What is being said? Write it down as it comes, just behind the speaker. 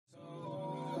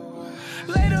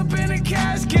the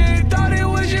casket, thought it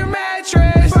was your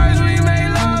mattress. First we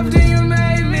made love, then you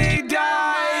made me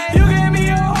die. You gave me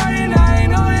your heart and I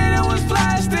know that it was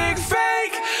plastic,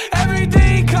 fake.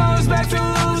 Everything comes back to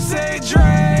lucid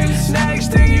dreams.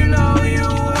 Next thing you know, you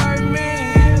hurt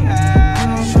me.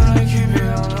 I'm trying to keep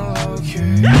it on the low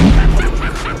key.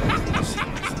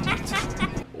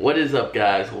 What is up,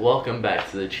 guys? Welcome back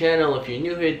to the channel. If you're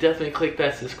new here, definitely click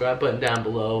that subscribe button down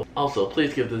below. Also,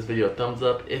 please give this video a thumbs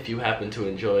up if you happen to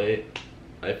enjoy it.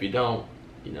 If you don't,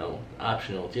 you know,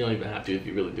 optional. You don't even have to if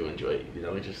you really do enjoy it. You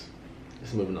know, just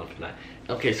moving on from that.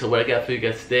 Okay, so what I got for you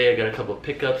guys today, I got a couple of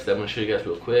pickups that I'm gonna show you guys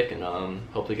real quick, and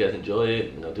hopefully you guys enjoy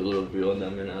it. You know, do a little review on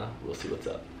them, and we'll see what's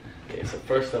up. Okay, so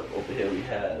first up over here we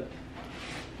have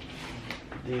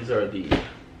these are the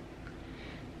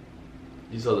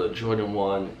Jordan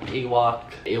 1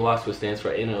 AWOK. AWOK, which stands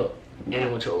for Anna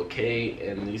Which Are Okay,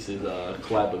 and this is a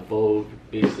collab with Vogue.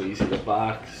 Basically, you see the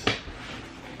box,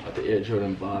 got the Air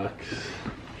Jordan box.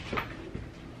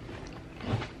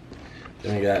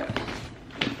 Then we got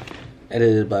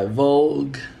edited by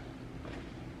Vogue.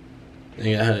 Then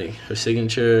you got her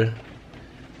signature.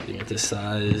 Then you got the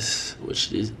size,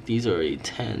 which these are a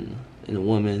 10 in the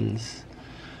women's.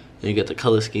 Then you get the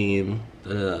color scheme,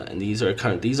 and these are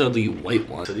the white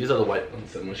ones. So these are the white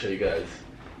ones. I'm gonna show you guys.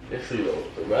 Basically,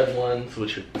 the red ones,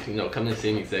 which are, you know, come in the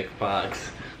same exact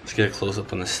box. Let's get a close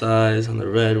up on the size on the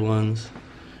red ones.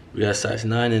 We got size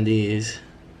 9 in these.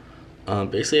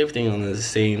 Basically everything on the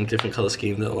same, different color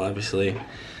scheme though, obviously.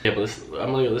 Yeah, but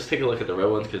let's take a look at the red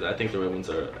ones because I think the red ones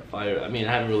are fire. I mean,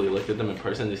 I haven't really looked at them in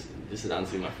person. This is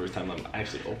honestly my first time I'm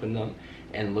actually opening them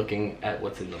and looking at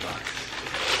what's in the box.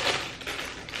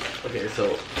 Okay, so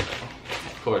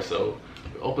of course, so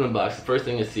we open the box. The first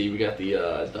thing you see, we got the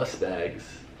dust bags.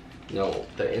 You know,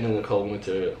 the Anna Nicole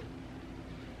winter.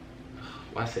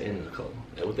 Why say Anna Nicole?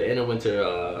 Yeah, with the Anna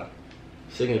winter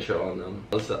signature on them.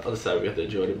 On the other side, we got the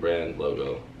Jordan brand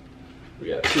logo. We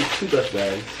got two dust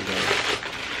bags.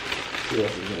 You know,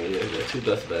 we got 2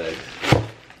 dust bags.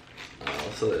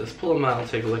 So let's pull them out and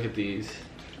take a look at these.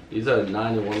 These are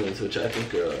 9 in women's, which I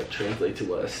think translate to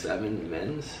what, 7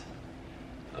 men's.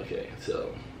 Okay,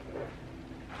 so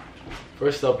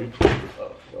first up we pulled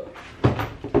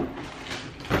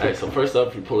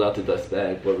out the dust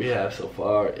bag. What we have so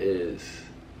far is,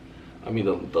 I mean,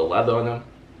 the leather on them.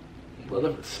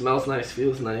 Leather smells nice,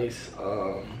 feels nice.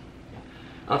 I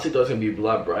don't think those gonna be a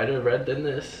lot brighter red than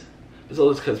this. It's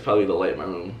always because probably the light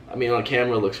maroon. I mean, on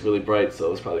camera it looks really bright,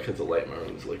 so it's probably because the light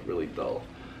maroon is like really dull.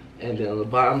 And then on the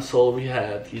bottom sole we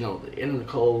have, you know, the Anna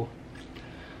Nicole.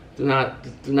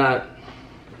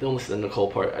 Don't listen to the Nicole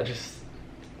part. On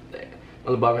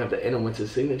the bottom I have the Anna Winter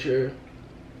signature.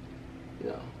 You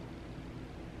know.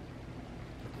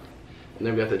 And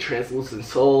then we got the translucent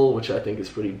sole, which I think is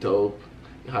pretty dope.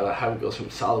 How it goes from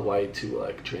solid white to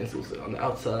like translucent on the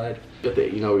outside. We got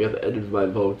the edited by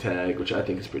Vogue tag, which I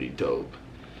think is pretty dope.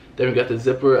 Then we got the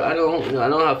zipper. I don't know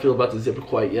how I feel about the zipper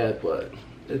quite yet, but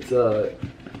it's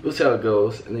we'll see how it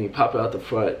goes. And then you pop it out the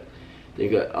front. Then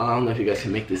you got, I don't know if you guys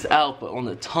can make this out, but on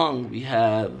the tongue we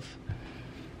have,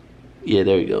 yeah,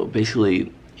 there we go.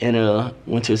 Basically Anna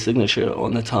Winter signature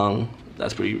on the tongue.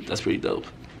 That's pretty dope.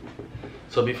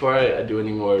 So before I do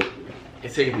any more, I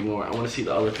want to see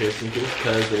the other pair of sneakers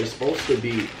because there's supposed to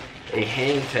be a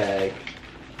hang tag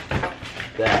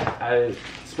that I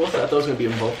thought it was gonna be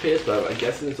in both pairs, but I'm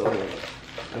guessing it's only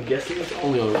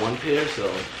on one pair,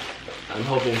 so I'm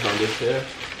hoping it's on this pair.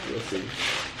 We'll see.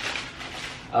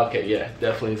 Okay, yeah,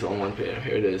 definitely it's on one pair.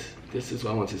 Here it is. This is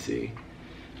what I want to see.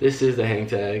 This is the hang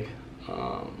tag.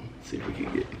 See if we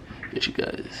can get you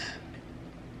guys.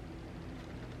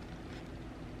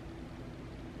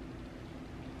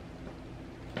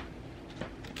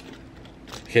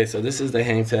 Okay, so this is the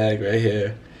hang tag right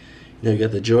here. You know, you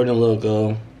got the Jordan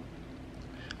logo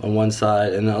on one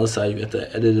side, and on the other side you got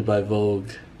the edited by Vogue.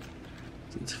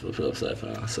 Let's flip it upside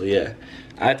down. So yeah,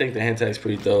 I think the hang tag is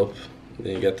pretty dope.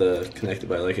 Then you got the connected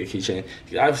by like a keychain.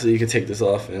 Obviously, you can take this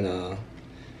off and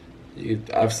you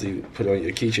could obviously put it on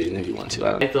your keychain if you want to.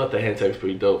 I thought the hang tag was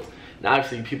pretty dope. Now,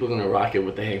 obviously, people are gonna rock it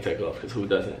with the hang tag off because who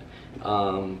doesn't?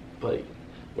 But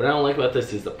what I don't like about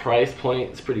this is the price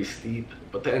point. It's pretty steep,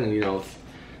 but then, you know, it's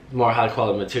more high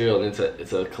quality material, and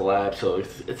it's a collab, so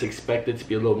it's expected to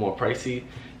be a little more pricey,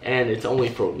 and it's only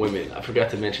for women. I forgot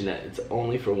to mention that it's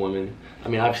only for women. I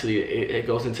mean, obviously it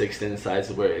goes into extended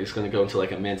sizes where it's going to go into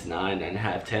like a men's 9,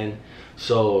 9.5, 10.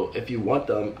 So if you want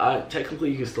them,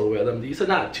 technically you can still wear them. These are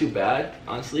not too bad,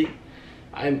 honestly.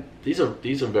 These are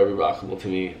very rockable to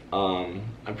me.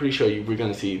 I'm pretty sure we're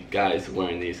going to see guys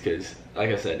wearing these because,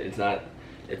 like I said, it's not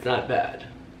bad.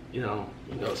 you know,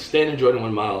 standard Jordan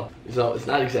 1 model. So it's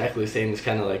not exactly the same. It's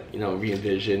kind of like, you know,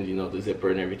 re-envisioned, you know, the zipper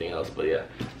and everything else. But yeah,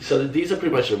 so these are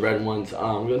pretty much the red ones. We're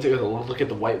gonna take a look at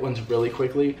the white ones really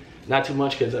quickly. Not too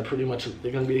much because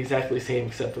they're gonna be exactly the same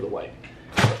except for the white.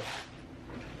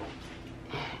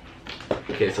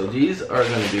 Okay, so these are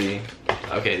gonna be,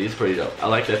 okay, these are pretty dope. I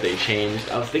like that they changed.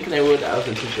 I was thinking they would, I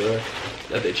wasn't too sure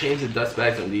that they changed the dust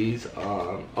bags on these.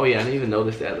 Oh yeah, I didn't even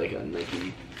notice they had like a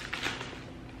Nike,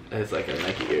 it's like a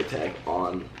Nike ear tag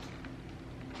on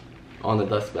the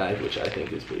dust bag, which I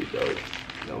think is pretty dope.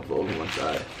 You know, Vogue on one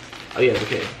side. Oh yeah,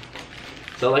 okay.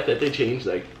 So I like that they changed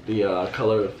like the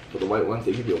color for the white ones.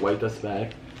 They give you a white dust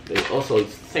bag. They also,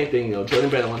 same thing, you know, Jordan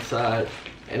brand on one side,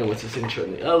 and then what's the signature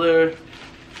on the other.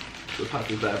 So pop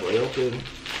this bad boy open.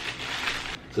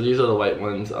 So these are the white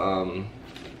ones.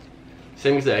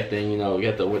 Same exact thing, you know, you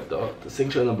get the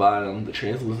signature on the bottom, the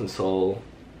translucent sole.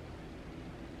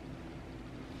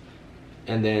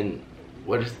 And then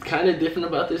what is kind of different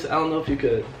about this, I don't know if you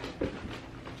guys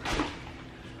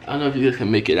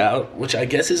can make it out, which I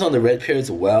guess is on the red pair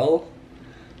as well.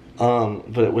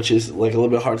 But which is like a little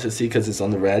bit hard to see because it's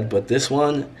on the red. But this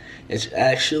one, it's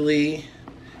actually,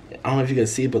 I don't know if you can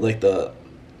see it, but like the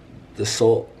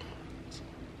sole,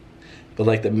 but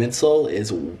like the midsole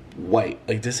is white.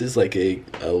 Like this is like a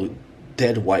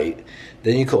dead white.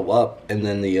 Then you go up, and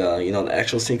then the you know, the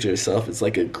actual sneaker itself is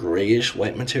like a grayish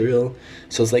white material.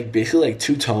 So it's like basically like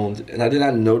two-toned, and I did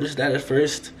not notice that at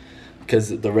first because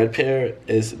the red pair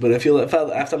is. But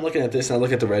after I'm looking at this and I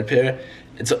look at the red pair,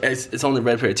 it's on the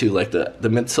red pair too. Like the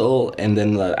midsole and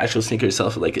then the actual sneaker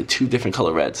itself are like two different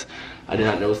color reds. I did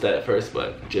not notice that at first,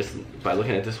 but just by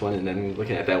looking at this one and then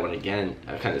looking at that one again,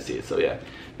 I kind of see it. So yeah,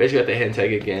 basically got the hand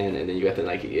tag again, and then you got the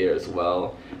Nike Air as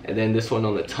well. And then this one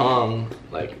on the tongue,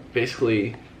 like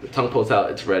basically the tongue pulls out,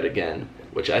 it's red again,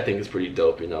 which I think is pretty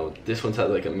dope. You know, this one's has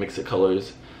like a mix of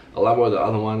colors, a lot more than the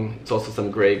other one. It's also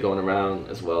some gray going around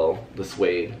as well. The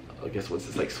suede, I guess what's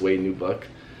this, like suede nubuck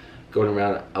going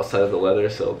around outside of the leather.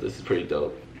 So this is pretty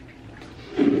dope.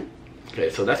 Okay,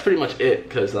 so that's pretty much it,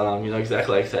 because you know,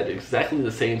 exactly like I said, exactly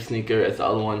the same sneaker as the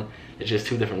other one. It's just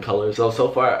two different colors. So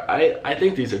far, I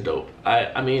think these are dope.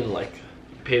 I mean, like,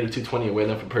 pay the $220 and wear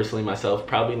them for personally myself,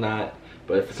 probably not.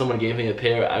 But if someone gave me a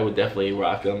pair, I would definitely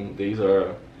rock them.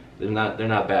 They're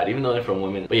not bad, even though they're from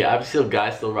women. But yeah, obviously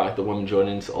guys still rock the women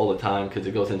Jordans all the time because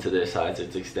it goes into their size,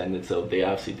 it's extended, so they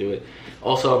obviously do it.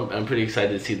 Also, I'm pretty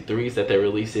excited to see the 3s that they're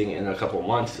releasing in a couple of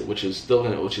months, which is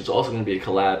also gonna be a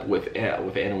collab with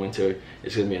Anna Wintour.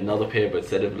 It's gonna be another pair, but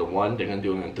instead of the 1, they're gonna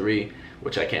do it in 3,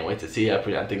 which I can't wait to see. I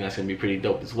think that's gonna be pretty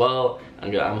dope as well.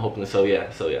 I'm hoping so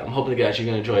yeah, I'm hoping you guys are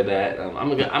gonna enjoy that.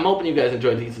 I'm hoping you guys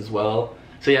enjoy these as well.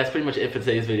 So yeah, that's pretty much it for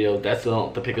today's video. That's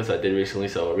the pickups I did recently,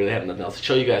 so I really have nothing else to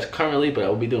show you guys currently, but I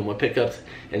will be doing more pickups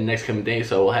in the next coming days,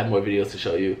 so we'll have more videos to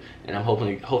show you. And I'm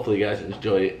hopefully you guys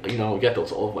enjoy it. You know, we got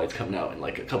those old whites coming out in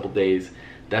like a couple days.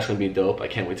 That's gonna be dope. I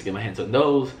can't wait to get my hands on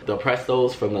those. The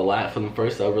Prestos from the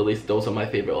first release, those are my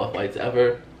favorite off whites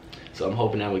ever. So I'm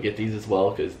hoping I would get these as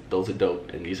well, because those are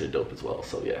dope and these are dope as well.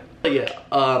 So yeah. But yeah,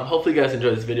 hopefully you guys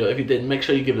enjoyed this video. If you did, make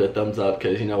sure you give it a thumbs up,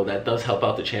 because you know that does help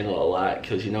out the channel a lot,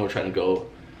 because you know we're trying to grow.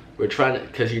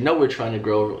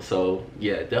 So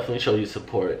yeah, definitely show your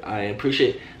support. I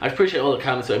appreciate all the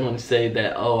comments. So everyone say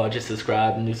that, oh, I just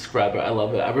subscribed, new subscriber, I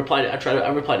love it. I reply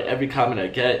to every comment I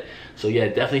get. So yeah,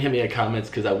 definitely hit me in comments,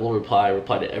 because I will reply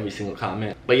to every single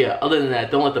comment. But yeah, other than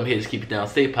that, don't let them haters keep you down.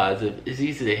 Stay positive. It's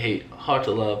easy to hate, hard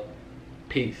to love.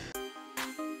 Peace.